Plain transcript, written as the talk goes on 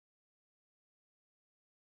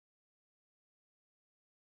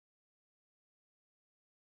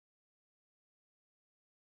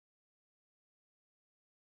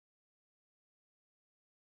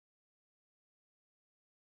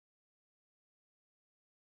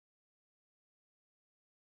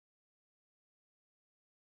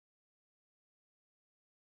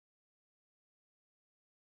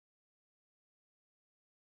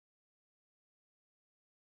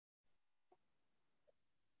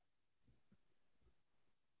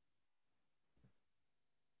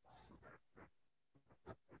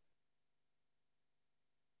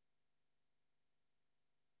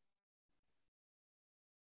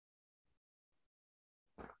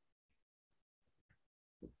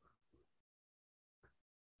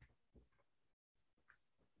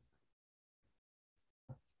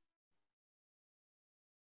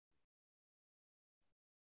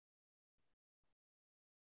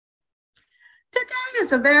Today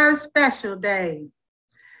is a very special day.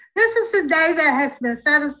 This is the day that has been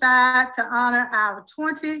set aside to honor our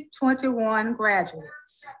 2021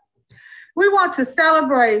 graduates. We want to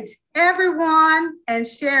celebrate everyone and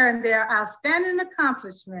share in their outstanding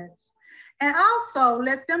accomplishments, and also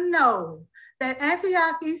let them know that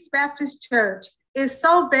Antioch East Baptist Church is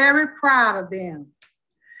so very proud of them.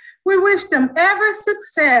 We wish them every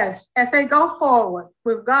success as they go forward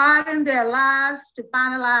with God in their lives to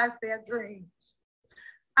finalize their dreams.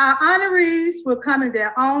 Our honorees will come in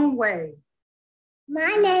their own way.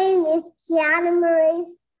 My name is Kiana Marie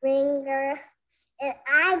Springer, and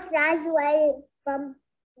I graduated from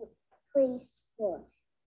preschool.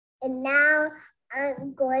 And now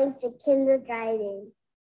I'm going to kindergarten.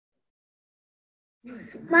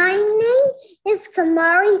 My name is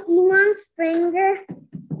Kamari Iman Springer.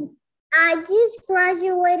 I just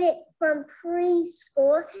graduated from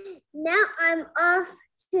preschool. Now I'm off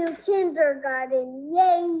to kindergarten.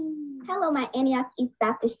 Yay! Hello, my Antioch East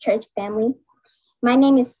Baptist Church family. My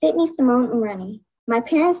name is Sydney Simone Umrani. My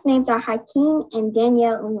parents' names are Hakeem and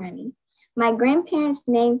Danielle Umrani. My grandparents'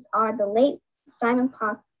 names are the late Simon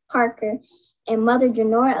Parker and mother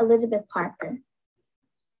Janora Elizabeth Parker.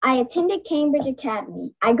 I attended Cambridge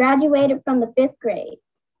Academy. I graduated from the 5th grade.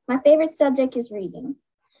 My favorite subject is reading.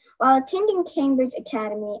 While attending Cambridge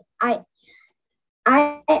Academy, I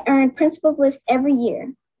earned principal's list every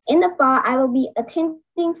year. In the fall, I will be attending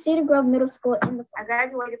Cedar Grove Middle School. I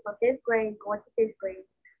graduated from 5th grade, going to 5th grade,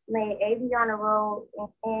 made AV on the road,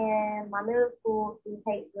 and my middle school is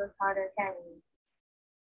Hateville Charter Academy.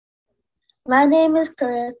 My name is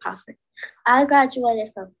Corinne Crawford. I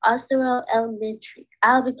graduated from Osterville Elementary.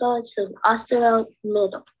 I'll be going to Osterville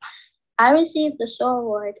Middle. I received the SOAR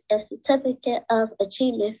Award and Certificate of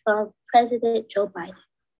Achievement from President Joe Biden.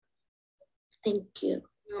 Thank you.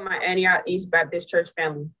 My Antioch East Baptist Church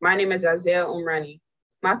family. My name is Isaiah Umrani.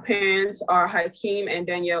 My parents are Hakeem and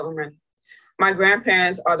Danielle Umrani. My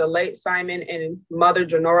grandparents are the late Simon and mother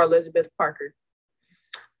Janora Elizabeth Parker.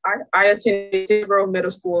 I attended Cedar Grove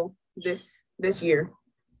Middle School this year.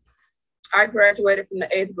 I graduated from the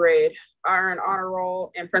 8th grade. I earned honor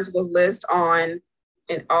roll and principal's list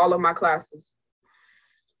in all of my classes.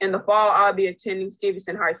 In the fall, I'll be attending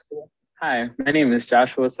Stevenson High School. Hi, my name is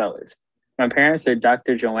Joshua Sellers. My parents are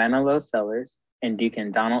Dr. Joanna Lowe Sellers and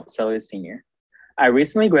Deacon Donald Sellers Sr. I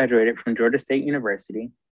recently graduated from Georgia State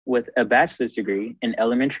University with a bachelor's degree in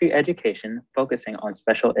elementary education, focusing on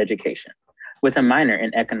special education, with a minor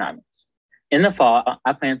in economics. In the fall,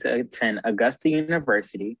 I plan to attend Augusta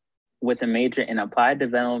University with a major in applied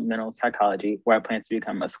developmental psychology, where I plan to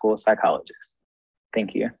become a school psychologist.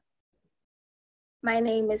 Thank you. My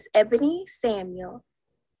name is Ebony Samuel,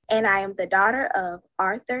 and I am the daughter of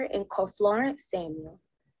Arthur and Co-Florence Samuel.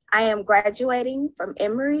 I am graduating from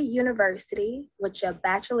Emory University with a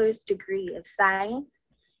bachelor's degree of science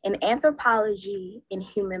in anthropology and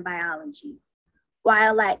human biology.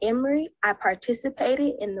 While at Emory, I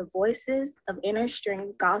participated in the Voices of Inner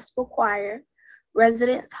String Gospel Choir,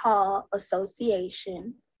 Residence Hall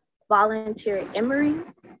Association, volunteer at Emory,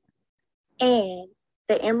 and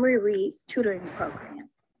the Emory Reads tutoring program.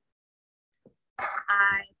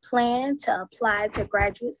 I plan to apply to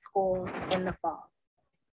graduate school in the fall.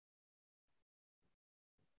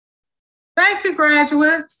 Thank you,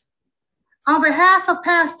 graduates. On behalf of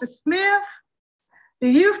Pastor Smith, the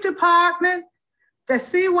Youth Department, the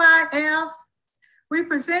CYF, we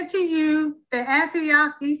present to you the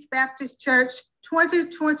Antioch East Baptist Church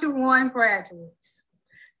 2021 graduates.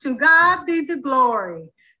 To God be the glory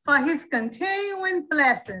for his continuing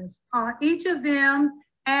blessings on each of them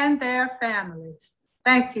and their families.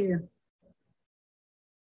 Thank you.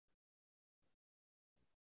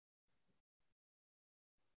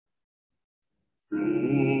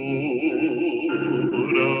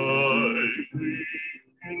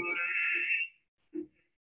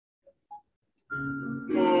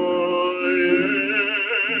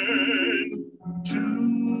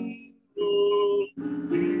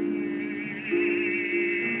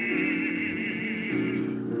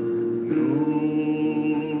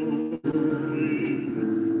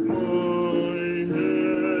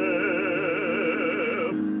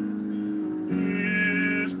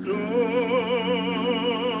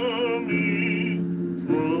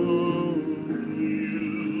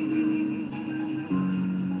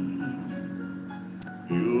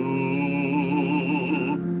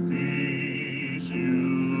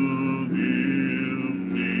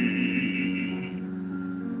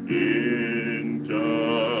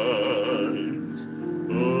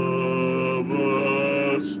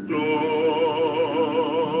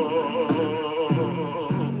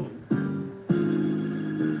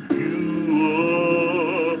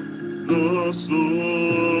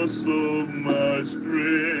 source of my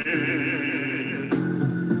strength,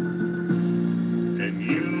 and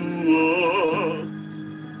you are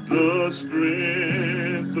the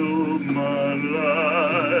strength of my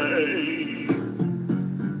life.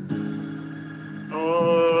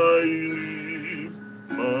 I lift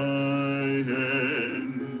my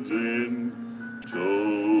hands in total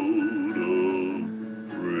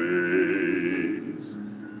praise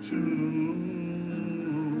to you.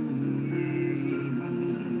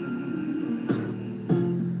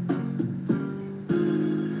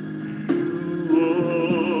 You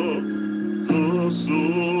are the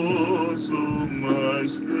source of my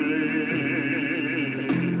strength,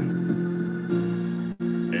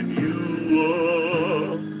 and you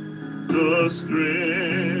are the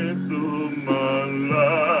strength of my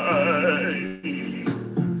life.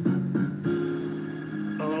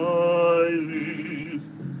 I lift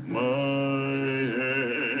my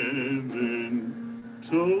hand in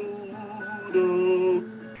total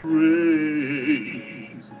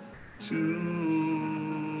praise to you.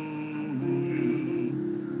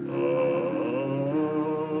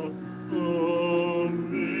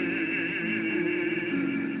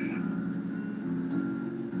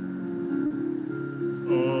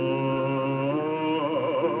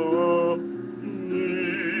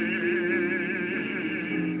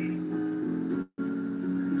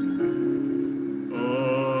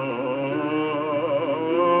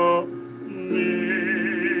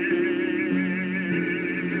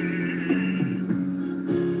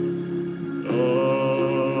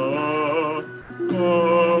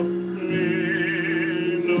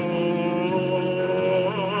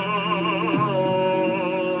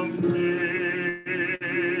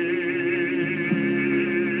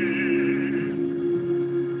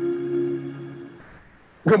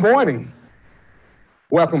 Good morning.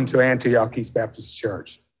 Welcome to Antioch East Baptist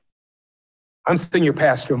Church. I'm Senior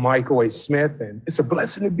Pastor Michael A. Smith, and it's a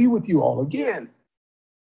blessing to be with you all again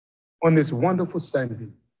on this wonderful Sunday.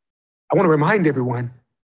 I want to remind everyone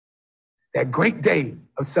that great day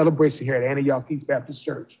of celebration here at Antioch East Baptist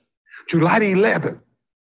Church, July the 11th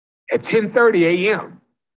at 10:30 a.m.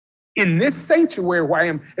 in this sanctuary where I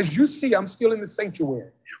am. As you see, I'm still in the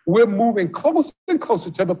sanctuary. We're moving closer and closer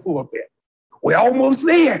to the pulpit. We're almost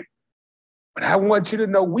there. But I want you to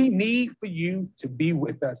know we need for you to be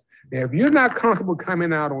with us. Now, if you're not comfortable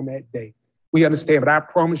coming out on that day, we understand, but I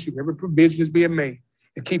promise you, every provision is being made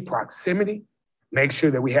to keep proximity, make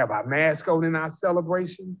sure that we have our mask on in our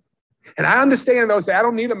celebration. And I understand those say, I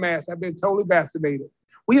don't need a mask. I've been totally vaccinated.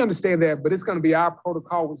 We understand that, but it's going to be our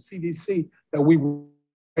protocol with CDC that we will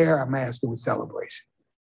wear our mask during celebration.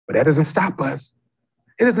 But that doesn't stop us.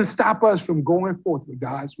 It doesn't stop us from going forth with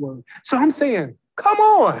God's word. So I'm saying, come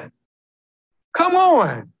on. Come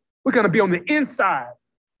on. We're going to be on the inside,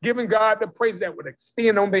 giving God the praise that would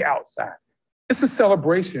extend on the outside. It's a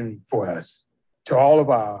celebration for us, to all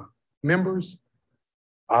of our members,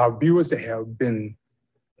 our viewers that have been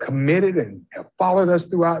committed and have followed us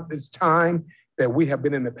throughout this time that we have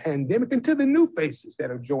been in the pandemic, and to the new faces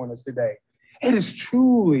that have joined us today. It is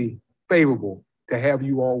truly favorable to have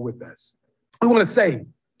you all with us. We want to say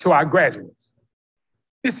to our graduates,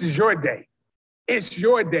 this is your day. It's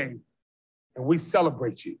your day, and we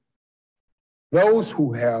celebrate you. Those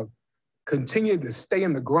who have continued to stay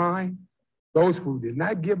in the grind, those who did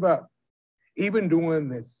not give up, even during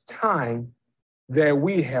this time that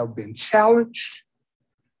we have been challenged,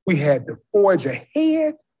 we had to forge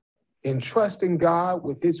ahead in trusting God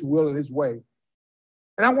with his will and his way.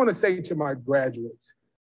 And I want to say to my graduates,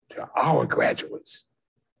 to our graduates,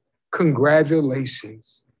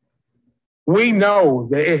 congratulations. We know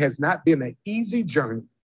that it has not been an easy journey,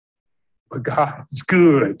 but God is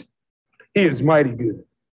good. He is mighty good.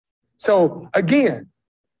 So again,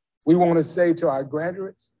 we want to say to our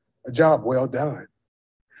graduates, a job well done.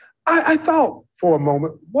 I thought for a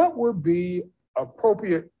moment, what would be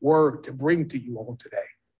appropriate word to bring to you all today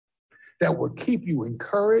that will keep you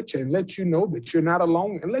encouraged and let you know that you're not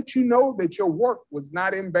alone and let you know that your work was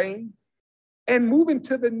not in vain and moving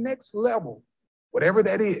to the next level, whatever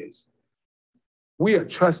that is. We are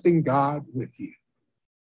trusting God with you.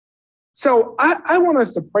 So I want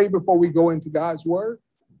us to pray before we go into God's word.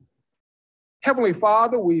 Heavenly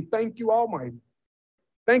Father, we thank you, Almighty.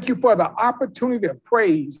 Thank you for the opportunity of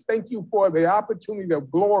praise. Thank you for the opportunity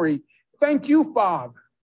of glory. Thank you, Father,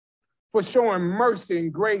 for showing mercy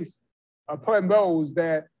and grace upon those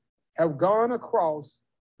that have gone across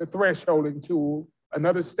the threshold into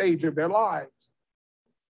another stage of their lives.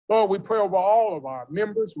 Lord, we pray over all of our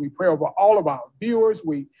members. We pray over all of our viewers.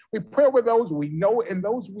 We pray over those we know and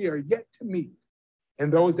those we are yet to meet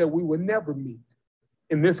and those that we will never meet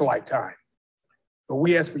in this lifetime. But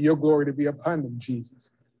we ask for your glory to be upon them,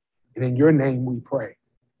 Jesus. And in your name we pray.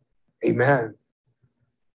 Amen.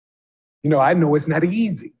 You know, I know it's not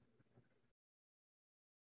easy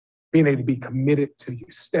being able to be committed to your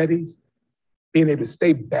studies, being able to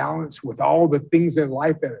stay balanced with all the things in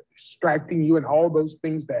life that are distracting you and all those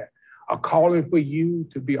things that are calling for you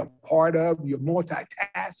to be a part of. You're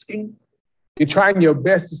multitasking. You're trying your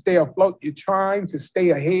best to stay afloat. You're trying to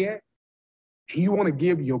stay ahead. And you want to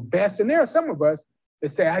give your best. And there are some of us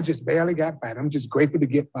that say, I just barely got by. I'm just grateful to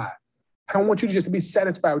get by. I don't want you to just be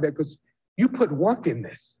satisfied with that because you put work in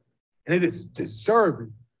this. And it is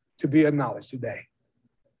deserving to be acknowledged today.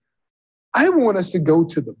 I want us to go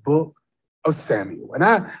to the book of Samuel. And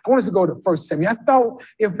I want us to go to 1 Samuel. I thought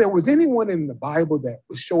if there was anyone in the Bible that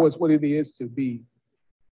would show us what it is to be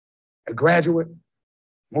a graduate,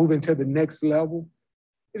 moving to the next level,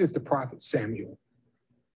 it is the prophet Samuel.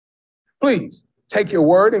 Please take your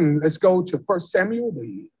word and let's go to 1 Samuel,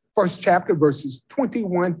 the first chapter, verses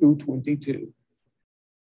 21 through 22.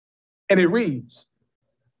 And it reads,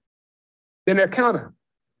 Then Elkanah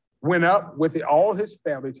went up with all his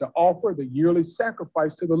family to offer the yearly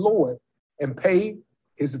sacrifice to the Lord and pay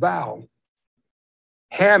his vow.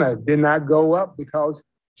 Hannah did not go up because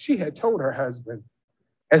she had told her husband,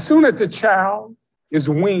 as soon as the child is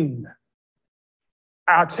weaned,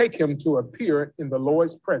 I'll take him to appear in the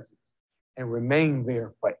Lord's presence and remain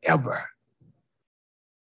there forever.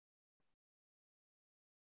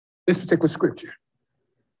 This particular scripture,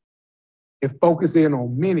 it focuses in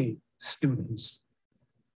on many students,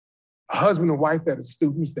 a husband and wife that are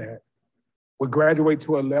students that would graduate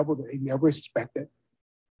to a level that they never expected,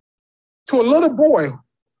 to a little boy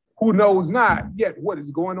who knows not yet what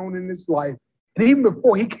is going on in his life. And even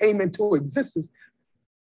before he came into existence,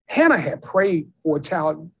 Hannah had prayed for a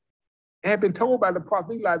child and had been told by the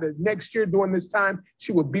prophet Eli that next year during this time,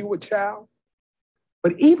 she would be with child.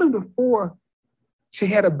 But even before she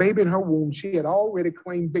had a baby in her womb, she had already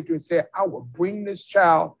claimed victory and said, I will bring this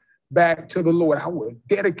child back to the Lord. I will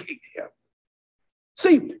dedicate him.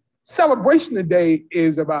 See, celebration today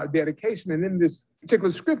is about dedication. And in this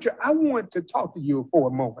particular scripture, I want to talk to you for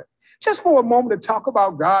a moment, just for a moment to talk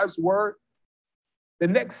about God's word, the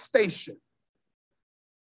next station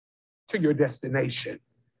to your destination.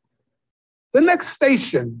 The next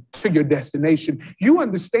station to your destination. You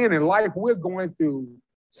understand in life, we're going through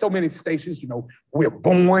so many stations. You know, we're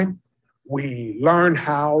born, we learn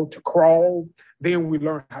how to crawl, then we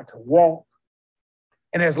learn how to walk.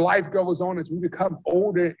 And as life goes on, as we become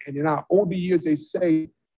older, and in our older years, they say,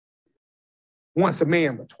 once a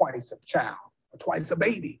man, but twice a child, or twice a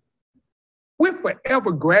baby. We're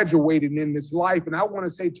forever graduating in this life. And I want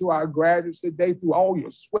to say to our graduates today, through all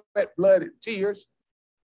your sweat, blood, and tears,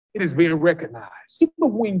 it is being recognized.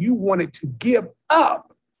 Even when you wanted to give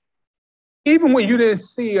up, even when you didn't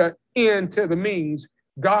see an end to the means,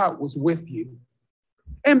 God was with you.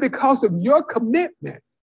 And because of your commitment,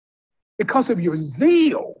 because of your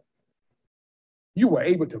zeal, you were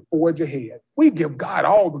able to forge ahead. We give God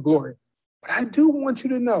all the glory. But I do want you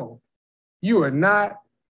to know, you are not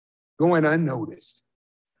going unnoticed.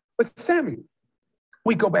 But Samuel,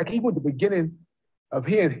 we go back even at the beginning of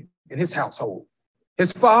him and his household.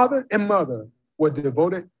 His father and mother were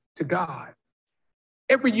devoted to God.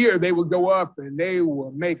 Every year they would go up and they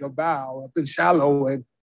would make a vow up in Shiloh, and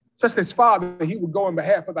just his father, he would go on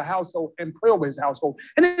behalf of the household and pray over his household.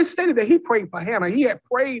 And it stated that he prayed for Hannah. He had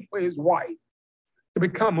prayed for his wife to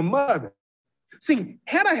become a mother. See,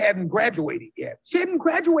 Hannah hadn't graduated yet. She hadn't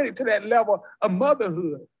graduated to that level of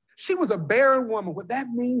motherhood. She was a barren woman. What that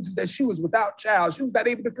means is that she was without child. She was not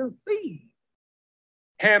able to conceive.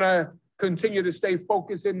 Hannah continued to stay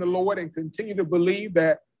focused in the Lord and continue to believe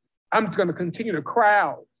that I'm going to continue to cry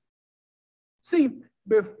out. See,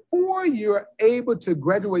 before you're able to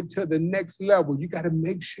graduate to the next level, you got to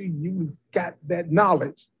make sure you got that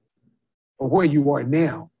knowledge of where you are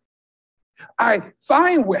now. I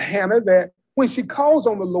find with Hannah that when she calls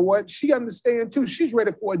on the Lord, she understands too, she's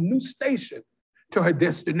ready for a new station to her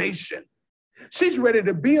destination. She's ready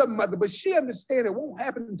to be a mother, but she understands it won't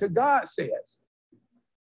happen until God says.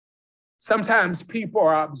 Sometimes people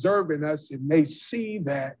are observing us and they see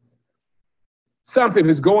that something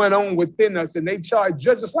is going on within us and they try to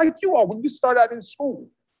judge us like you are when you start out in school.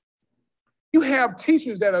 You have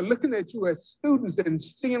teachers that are looking at you as students and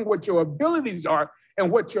seeing what your abilities are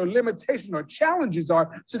and what your limitations or challenges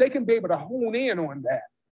are so they can be able to hone in on that.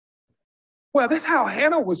 Well, that's how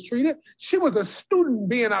Hannah was treated. She was a student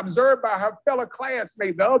being observed by her fellow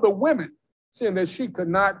classmates, the other women, seeing that she could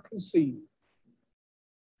not conceive.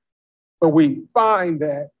 But we find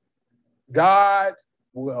that God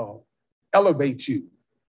will elevate you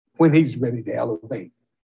when he's ready to elevate.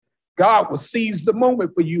 God will seize the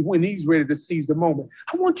moment for you when he's ready to seize the moment.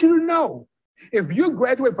 I want you to know, if you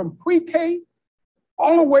graduate from pre-K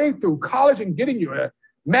all the way through college and getting your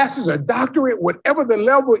master's or doctorate, whatever the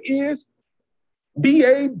level is,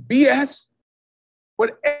 BA, BS,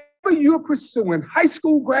 whatever you're pursuing, high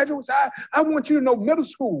school graduates, I want you to know, middle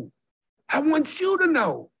school, I want you to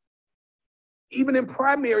know, even in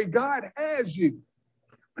primary, God has you.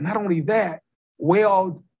 But not only that,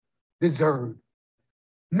 well deserved,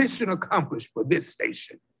 mission accomplished for this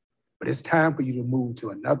station. But it's time for you to move to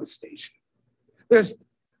another station. There's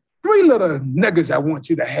 3 little nuggets I want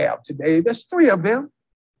you to have today. There's 3 of them.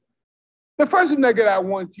 The first nugget I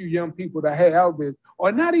want you young people to have is,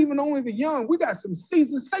 or not even only the young, we got some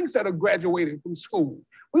seasoned saints that are graduating from school.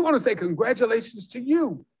 We want to say congratulations to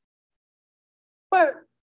you. But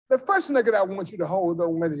the first nugget I want you to hold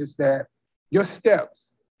on with is that your steps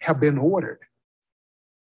have been ordered.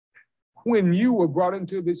 When you were brought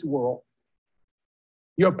into this world,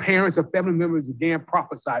 your parents or family members began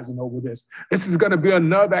prophesizing over this. This is going to be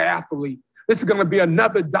another athlete. This is going to be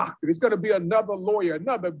another doctor. It's going to be another lawyer,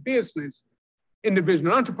 another business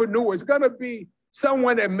individual, an entrepreneur. It's going to be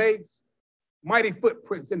someone that makes mighty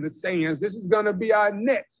footprints in the sands. This is going to be our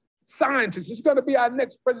next scientist. It's going to be our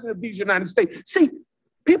next president of these United States. See,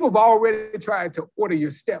 people have already tried to order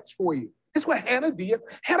your steps for you. That's what Hannah did.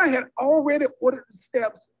 Hannah had already ordered the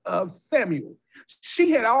steps of Samuel.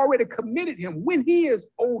 She had already committed him when he is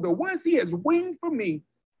older, once he has weaned from me,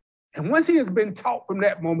 and once he has been taught from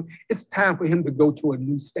that moment, it's time for him to go to a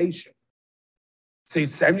new station. See,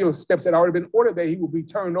 Samuel's steps had already been ordered that he would be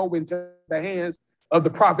turned over into the hands of the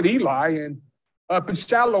prophet Eli and up in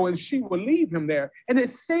Shiloh, and she will leave him there. And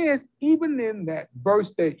it says, even in that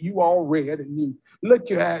verse that you all read, and you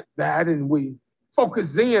look at that and we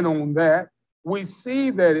focus in on that, we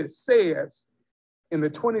see that it says in the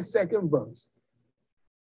 22nd verse,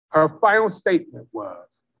 her final statement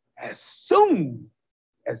was, as soon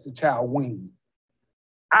as the child weaned,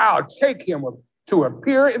 I'll take him to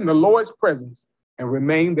appear in the Lord's presence and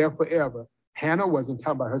remain there forever. Hannah wasn't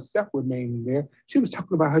talking about herself remaining there. She was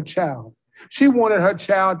talking about her child. She wanted her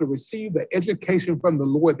child to receive the education from the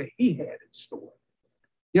Lord that he had in store.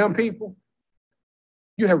 Young people,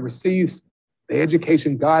 you have received the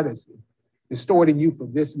education God has stored in you for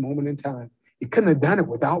this moment in time. You couldn't have done it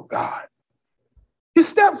without God. Your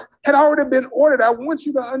steps had already been ordered. I want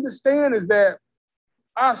you to understand is that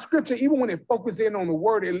our scripture, even when it focuses in on the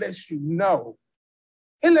word, it lets you know.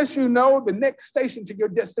 It lets you know the next station to your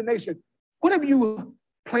destination. What have you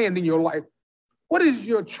planned in your life? What is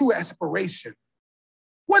your true aspiration?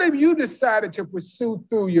 What have you decided to pursue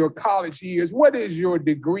through your college years? What is your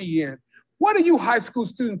degree in? What are you high school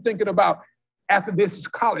students thinking about after this is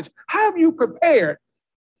college? How have you prepared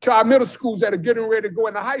to our middle schools that are getting ready to go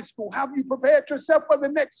into high school? How have you prepared yourself for the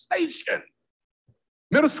next station?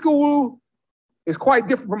 Middle school is quite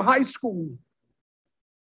different from high school.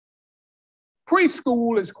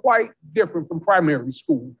 Preschool is quite different from primary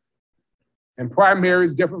school. And primary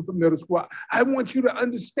is different from middle school. I want you to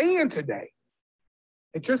understand today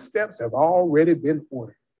that your steps have already been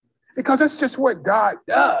ordered, because that's just what God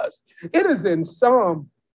does. It is in Psalm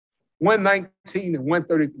 119 and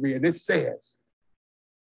 133, and it says,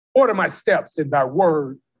 order my steps in thy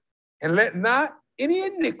word, and let not any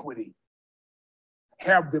iniquity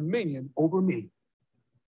have dominion over me.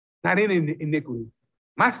 Not any iniquity.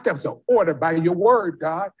 My steps are ordered by your word,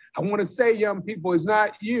 God. I want to say, young people, it's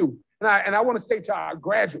not you. And I want to say to our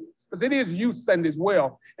graduates, because it is Youth Sunday as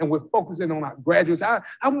well, and we're focusing on our graduates. I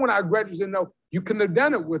want our graduates to know you couldn't have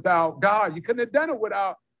done it without God. You couldn't have done it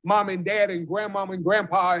without mom and dad and grandmom and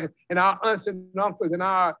grandpa and our aunts and uncles and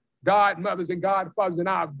our godmothers and godfathers in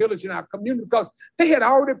our village and our community, because they had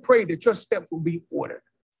already prayed that your steps will be ordered.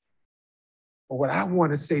 But what I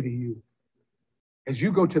want to say to you, as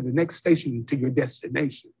you go to the next station, to your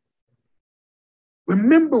destination,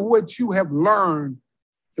 remember what you have learned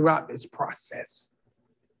throughout this process.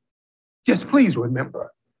 Just please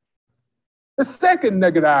remember. The second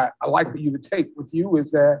nugget I like for you to take with you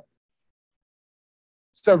is that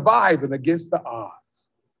surviving against the odds.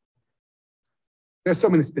 There's so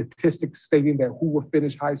many statistics stating that who will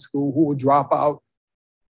finish high school, who will drop out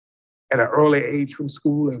at an early age from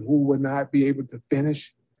school, and who will not be able to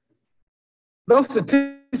finish. Those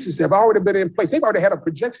statistics have already been in place. They've already had a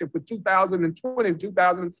projection for 2020 and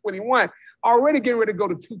 2021, already getting ready to go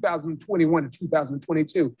to 2021 and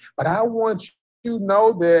 2022. But I want you to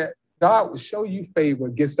know that God will show you favor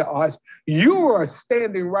against the odds. You are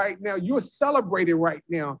standing right now. You're celebrating right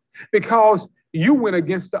now because you went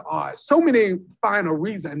against the odds. So many find a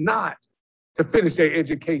reason not to finish their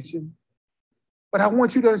education. But I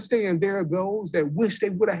want you to understand there are those that wish they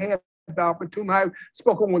would have had the opportunity. I've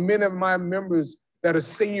spoken with many of my members that are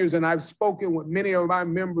seniors, and I've spoken with many of my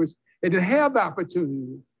members that didn't have the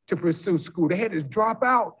opportunity to pursue school. They had to drop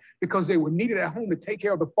out because they were needed at home to take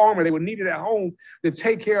care of the farmer. They were needed at home to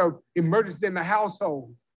take care of emergencies in the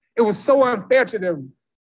household. It was so unfair to them.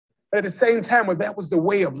 But at the same time, well, that was the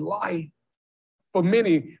way of life for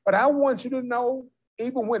many. But I want you to know,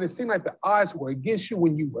 even when it seemed like the odds were against you,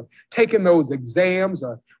 when you were taking those exams,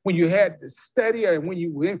 or when you had to study, or when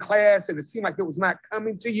you were in class and it seemed like it was not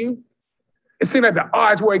coming to you, it seemed like the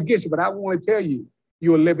odds were against you. But I want to tell you,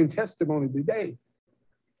 you're a living testimony today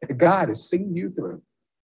that God has seen you through.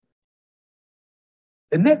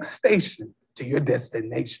 The next station to your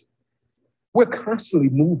destination. We're constantly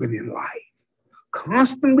moving in life,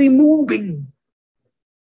 constantly moving.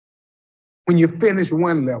 When you finish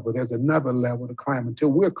one level, there's another level to climb until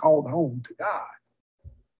we're called home to God.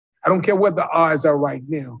 I don't care what the odds are right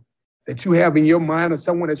now that you have in your mind or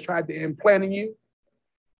someone has tried to implant in you.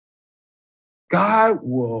 God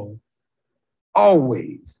will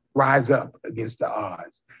always rise up against the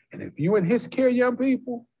odds. And if you in his care, young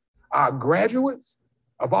people, are graduates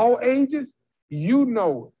of all ages, you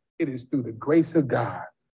know it is through the grace of God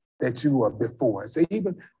that you are before. So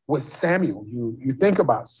even with Samuel, you think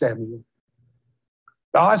about Samuel,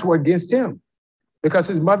 the odds were against him because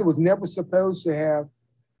his mother was never supposed to have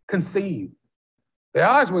conceived. The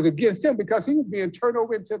odds was against him because he was being turned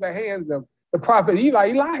over into the hands of the prophet Eli.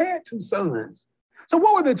 Eli had 2 sons. So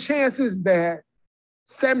what were the chances that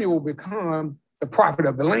Samuel would become the prophet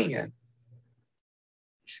of the land?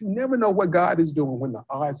 You never know what God is doing when the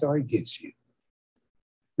odds are against you.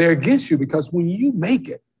 They're against you because when you make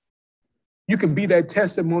it, you can be that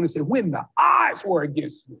testimony and say, when the odds were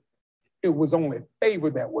against me, it was only favor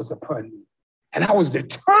that was upon me. And I was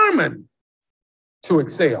determined to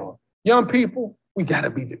excel. Young people, we got to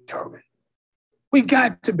be determined. We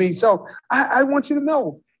got to be. So I want you to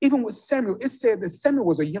know, even with Samuel, it said that Samuel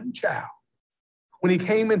was a young child when he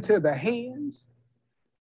came into the hands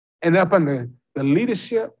and up under the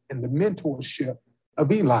leadership and the mentorship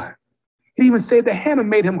of Eli. It even said that Hannah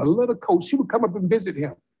made him a little coat. She would come up and visit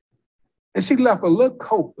him. And she left a little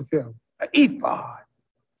coat with him, an ephod,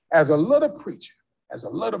 as a little preacher, as a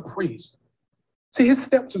little priest. See, his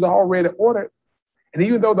steps was already ordered. And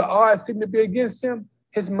even though the odds seemed to be against him,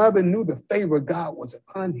 his mother knew the favor of God was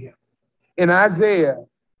upon him. In Isaiah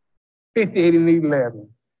 58 and 11,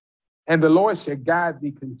 and the Lord shall guide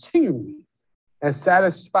thee continually and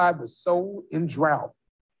satisfy the soul in drought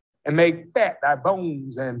and make fat thy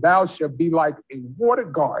bones, and thou shalt be like a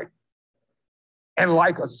watered garden and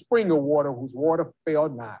like a spring of water whose water fail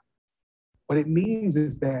not. What it means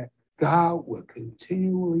is that God will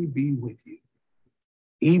continually be with you,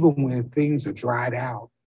 even when things are dried out,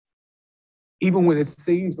 even when it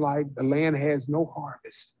seems like the land has no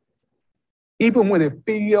harvest, even when it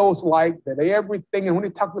feels like that everything, and when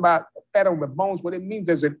it talks about fat on the bones, what it means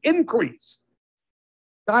is an increase.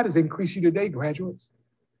 God has increased you today, graduates.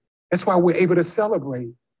 That's why we're able to celebrate.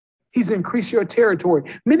 He's increased your territory.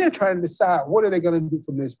 Many are trying to decide, what are they going to do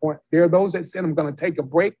from this point? There are those that said, I'm going to take a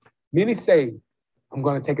break. Many say, I'm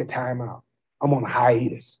going to take a time out. I'm on a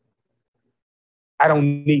hiatus. I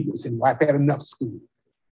don't need this anymore. I've had enough school.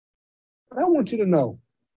 But I want you to know,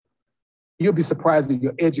 you'll be surprised at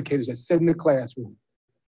your educators that sat in the classroom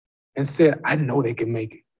and said, I know they can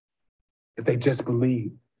make it if they just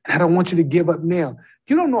believe. And I don't want you to give up now.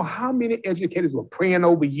 You don't know how many educators were praying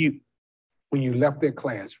over you when you left their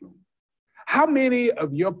classroom. How many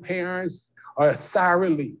of your parents are sigh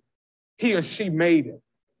relief? He or she made it.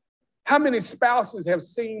 How many spouses have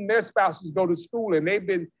seen their spouses go to school and they've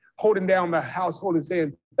been holding down the household and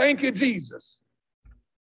saying, thank you, Jesus.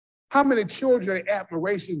 How many children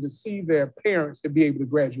admiration to see their parents to be able to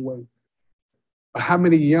graduate? But how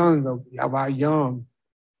many young of our young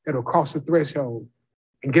that will cross the threshold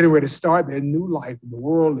and getting ready to start their new life, and the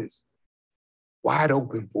world is wide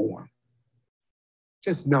open for them?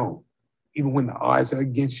 Just know, even when the odds are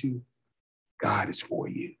against you, God is for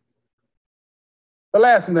you. The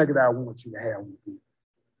last nugget I want you to have with you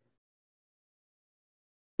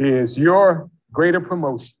is your greater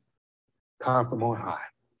promotion come from on high.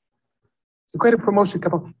 The greater promotion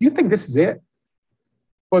come on. You think this is it?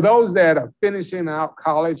 For those that are finishing out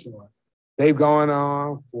college or they've gone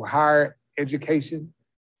on for higher education,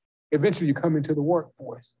 eventually you come into the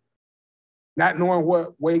workforce, not knowing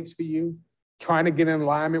what waits for you, trying to get in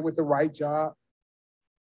alignment with the right job,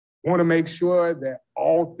 want to make sure that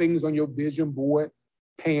all things on your vision board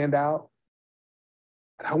panned out.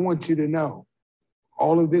 And I want you to know,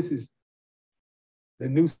 all of this is the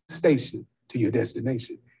new station to your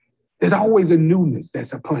destination. There's always a newness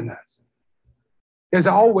that's upon us. There's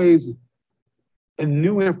always a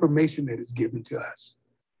new information that is given to us.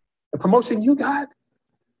 The promotion you got,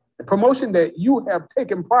 the promotion that you have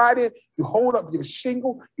taken pride in, you hold up your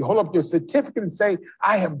shingle, you hold up your certificate and say,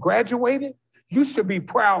 I have graduated. You should be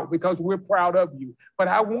proud because we're proud of you. But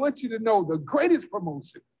I want you to know the greatest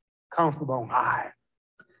promotion comes from on high.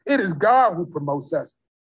 It is God who promotes us.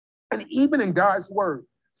 And even in God's word,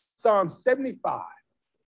 Psalm 75,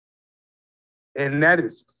 and that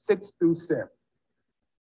is 6 through 7.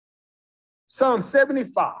 Psalm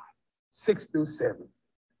 75, 6 through 7.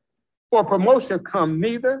 For promotion come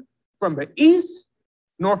neither from the east,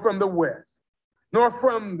 nor from the west, nor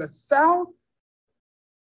from the south,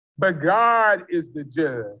 but God is the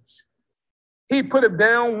judge. He putteth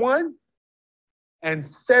down one and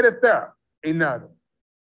setteth up another.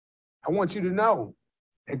 I want you to know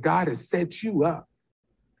that God has set you up.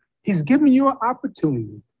 He's given you an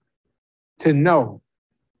opportunity to know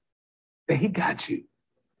that he got you.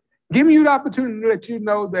 Giving you the opportunity to let you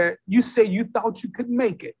know that you say you thought you could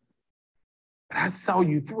make it, but I saw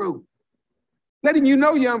you through. Letting you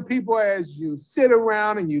know, young people, as you sit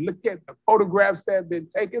around and you look at the photographs that have been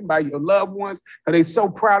taken by your loved ones, and they're so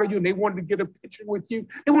proud of you and they wanted to get a picture with you.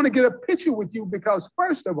 They want to get a picture with you because,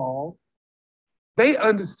 first of all, they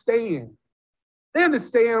understand. They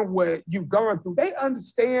understand what you've gone through. They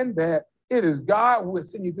understand that it is God who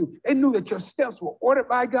has sent you through. They knew that your steps were ordered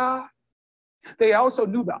by God. They also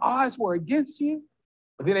knew the odds were against you,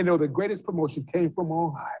 but then they know the greatest promotion came from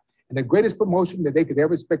on high. And the greatest promotion that they could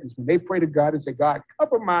ever expect is when they pray to God and say, God,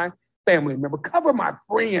 cover my family member, cover my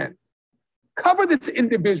friend, cover this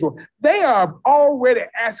individual. They are already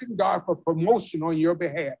asking God for promotion on your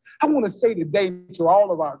behalf. I want to say today to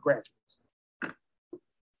all of our graduates,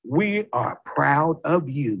 we are proud of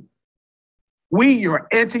you. We, your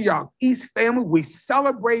Antioch East family, we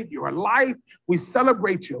celebrate your life. We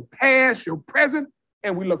celebrate your past, your present,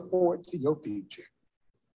 and we look forward to your future.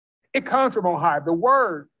 It comes from on high. The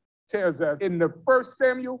word tells us in the 1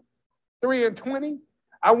 Samuel 3:20,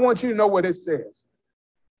 I want you to know what it says.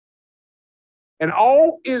 And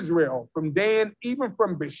all Israel from Dan, even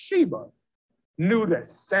from Beersheba, knew that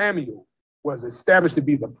Samuel was established to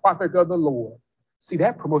be the prophet of the Lord. See,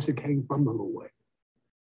 that promotion came from the Lord.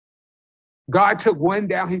 God took one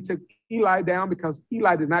down. He took Eli down because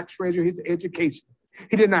Eli did not treasure his education.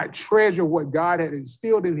 He did not treasure what God had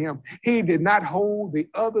instilled in him. He did not hold the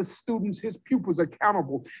other students, his pupils,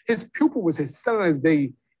 accountable. His pupil was his son as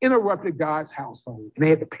they interrupted God's household, and they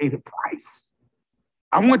had to pay the price.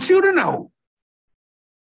 I want you to know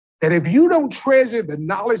that if you don't treasure the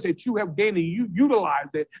knowledge that you have gained and you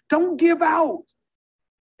utilize it, don't give out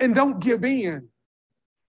and don't give in.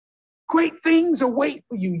 Great things await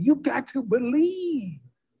for you. You got to believe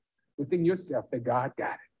within yourself that God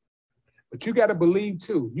got it. But you got to believe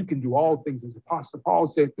too. You can do all things, as Apostle Paul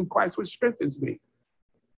said, through Christ which strengthens me.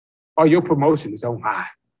 Or your promotion is on high.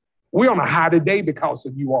 We're on a high today because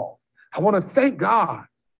of you all. I want to thank God.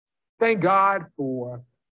 Thank God for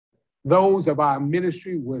those of our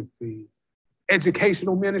ministry with the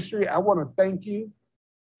educational ministry. I want to thank you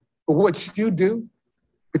for what you do,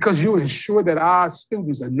 because you ensure that our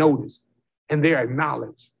students are noticed and they're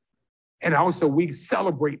acknowledged. And also we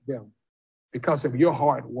celebrate them because of your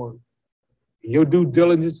hard work, your due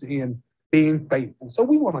diligence in being faithful. So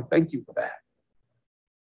we want to thank you for that.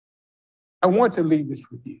 I want to leave this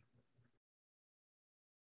with you.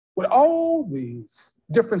 With all these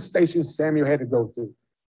different stations Samuel had to go through,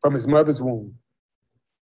 from his mother's womb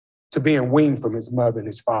to being weaned from his mother and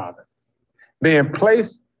his father, being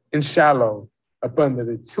placed in Shiloh up under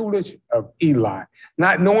the tutelage of Eli,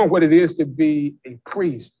 not knowing what it is to be a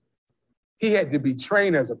priest. He had to be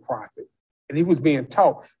trained as a prophet, and he was being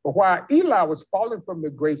taught. But while Eli was falling from the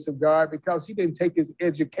grace of God because he didn't take his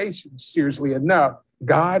education seriously enough,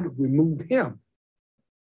 God removed him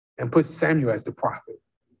and put Samuel as the prophet.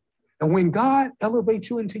 And when God elevates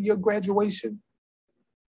you into your graduation,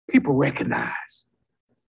 people recognize.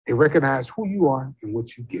 They recognize who you are and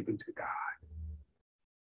what you've given to God.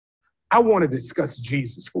 I want to discuss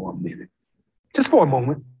Jesus for a minute, just for a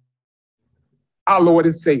moment. Our Lord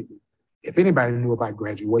and Savior. If anybody knew about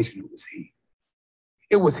graduation, it was he.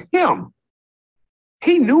 It was him.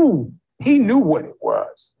 He knew what it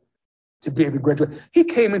was to be able to graduate. He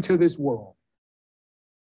came into this world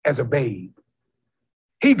as a babe.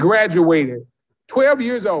 He graduated 12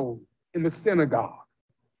 years old in the synagogue.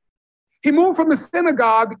 He moved from the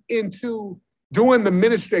synagogue into doing the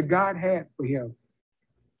ministry that God had for him.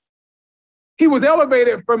 He was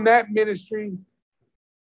elevated from that ministry,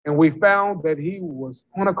 and we found that he was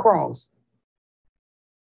on a cross.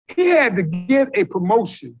 He had to get a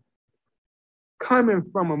promotion coming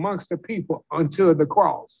from amongst the people unto the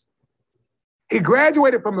cross. He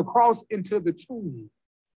graduated from the cross into the tomb.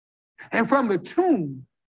 And from the tomb,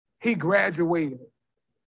 he graduated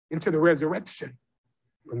into the resurrection.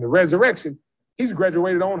 From the resurrection, he's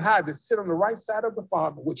graduated on high to sit on the right side of the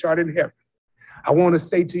Father, which art in heaven. I want to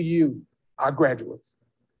say to you, our graduates,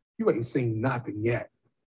 you ain't seen nothing yet.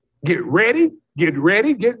 Get ready, get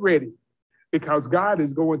ready, get ready, because God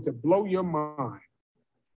is going to blow your mind.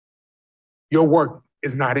 Your work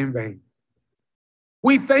is not in vain.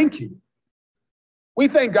 We thank you. We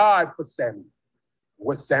thank God for Samuel,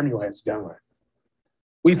 what Samuel has done.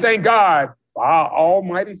 We thank God for our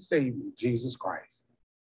almighty Savior, Jesus Christ.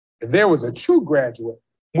 If there was a true graduate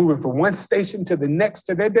moving from one station to the next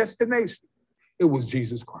to their destination, it was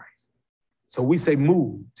Jesus Christ. So we say,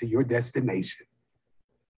 move to your destination.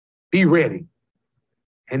 Be ready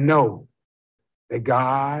and know that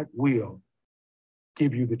God will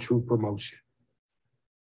give you the true promotion.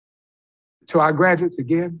 To our graduates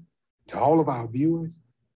again, to all of our viewers,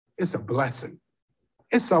 it's a blessing.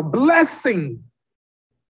 It's a blessing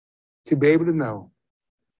to be able to know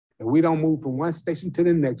that we don't move from one station to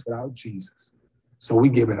the next without Jesus. So we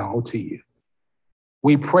give it all to you.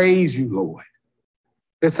 We praise you, Lord.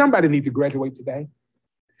 There's somebody need to graduate today.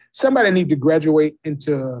 Somebody need to graduate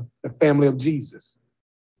into the family of Jesus.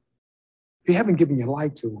 If you haven't given your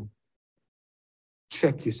life to him,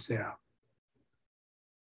 check yourself.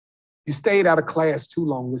 You stayed out of class too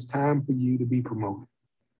long. It's time for you to be promoted.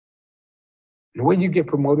 And when you get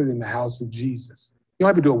promoted in the house of Jesus, you don't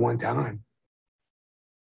have to do it one time.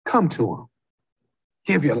 Come to him.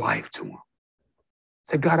 Give your life to him.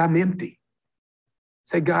 Say, God, I'm empty.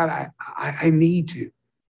 Say, God, I need you.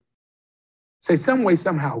 Say, some way,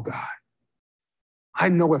 somehow, God, I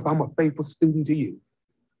know if I'm a faithful student to you,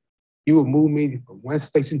 you will move me from one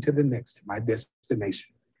station to the next to my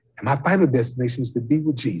destination. And my final destination is to be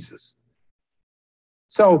with Jesus.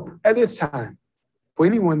 So at this time, for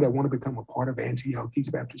anyone that want to become a part of Antioch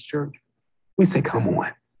East Baptist Church, we say, come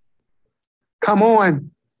on. Come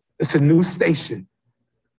on. It's a new station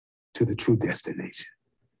to the true destination.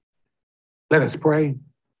 Let us pray.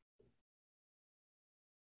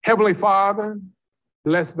 Heavenly Father,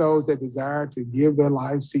 bless those that desire to give their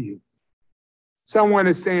lives to you. Someone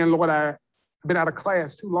is saying, Lord, I've been out of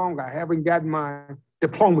class too long. I haven't gotten my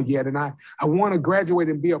diploma yet, and I want to graduate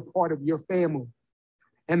and be a part of your family.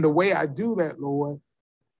 And the way I do that, Lord,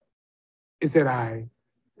 is that I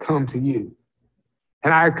come to you.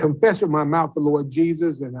 And I confess with my mouth the Lord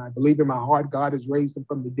Jesus, and I believe in my heart God has raised him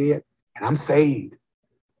from the dead, and I'm saved.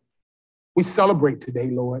 We celebrate today,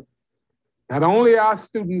 Lord. Not only our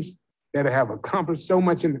students that have accomplished so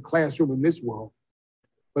much in the classroom in this world,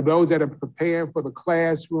 but those that are preparing for the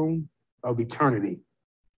classroom of eternity.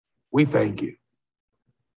 We thank you.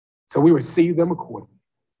 So we receive them accordingly.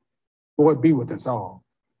 Lord, be with us all.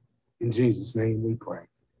 In Jesus' name we pray.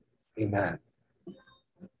 Amen.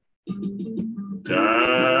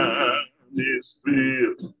 Time is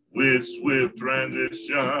filled with swift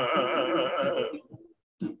transition.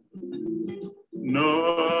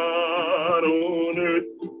 Not on earth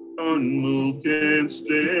unmoved can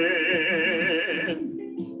stand.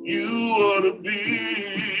 You ought to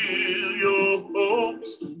build your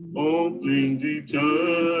hopes on things eternal.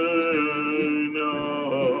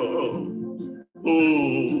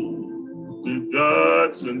 Oh, to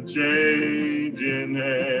God's unchanging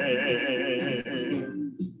hand.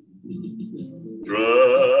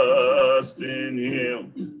 Trust in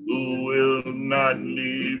him who will not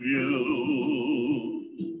leave you.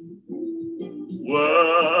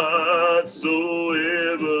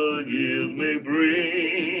 Whatsoever years may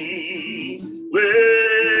bring, will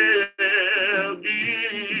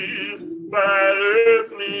give my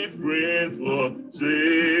earthly friends forsaken.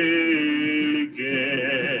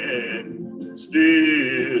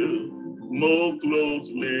 Still more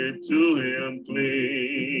closely to him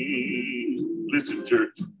cling. Listen,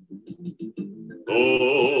 church.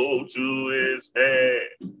 Oh, to his hand,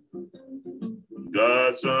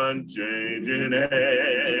 God's unchanging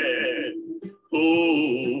hand.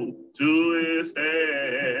 Oh, to his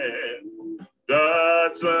hand,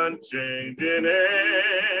 God's unchanging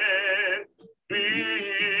hand.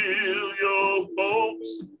 Build your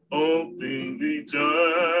hopes on things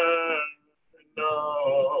eternal.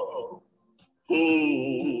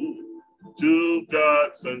 Oh, to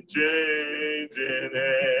God's unchanging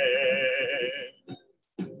hand.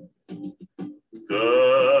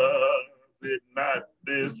 Covet not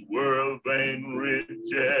this world vain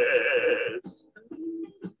riches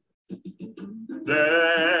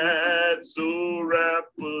that so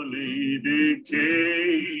rapidly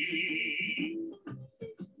decay.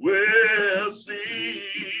 will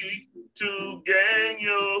seek to gain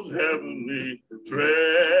your heavenly treasure.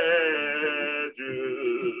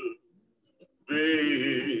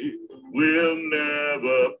 They will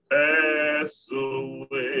never pass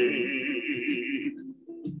away.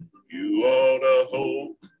 You ought to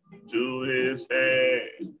hold to his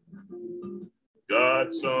hand,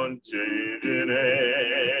 God's unchanging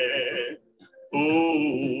hand.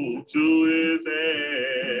 Hold to his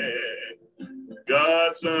hand,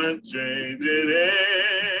 God's unchanging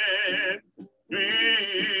hand.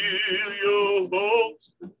 Build your hopes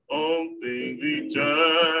on things eternal.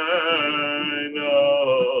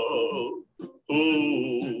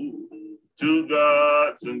 Hold to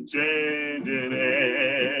God's unchanging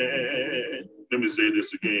hand. Let me say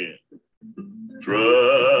this again.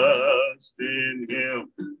 Trust in him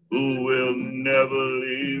who will never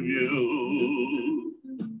leave you.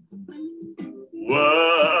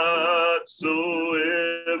 Whatsoever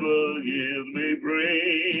years may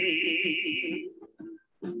bring,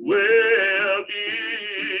 well,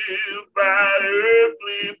 if by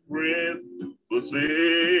earthly friends forsaken,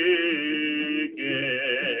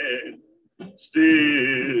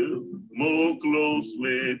 still more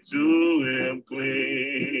closely to him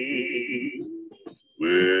cling.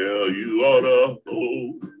 Well, you ought to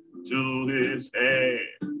hold to his hand,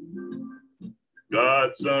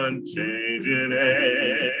 God's unchanging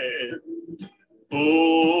hand.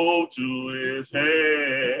 Hold to his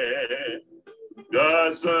hand,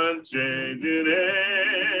 God's unchanging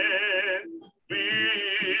hand.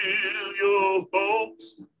 Build your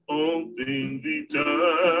hopes on things eternal.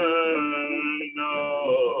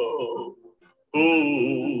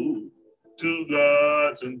 Hold to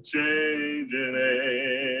God's unchanging hand.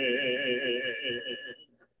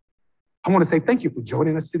 I want to say thank you for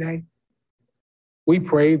joining us today. We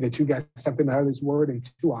pray that you got something out of this word, and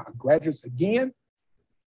to our graduates again,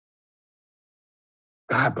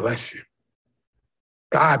 God bless you.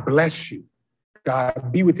 God bless you.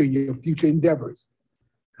 God be with you in your future endeavors.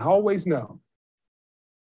 And always know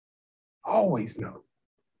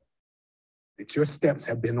that your steps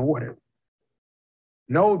have been ordered.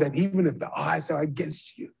 Know that even if the odds are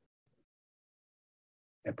against you,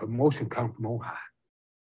 that promotion comes from on high.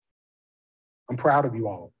 I'm proud of you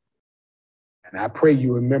all. And I pray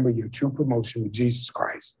you remember your true promotion with Jesus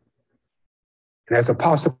Christ. And as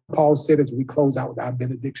Apostle Paul said, as we close out with our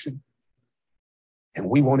benediction, and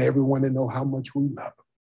we want everyone to know how much we love them.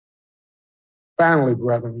 Finally,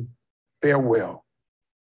 brethren, farewell.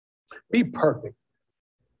 Be perfect.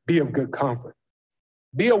 Be of good comfort.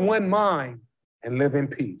 Be of one mind and live in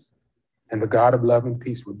peace. And the God of love and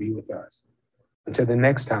peace will be with us. Until the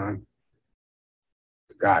next time,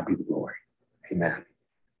 to God be the glory. Amen.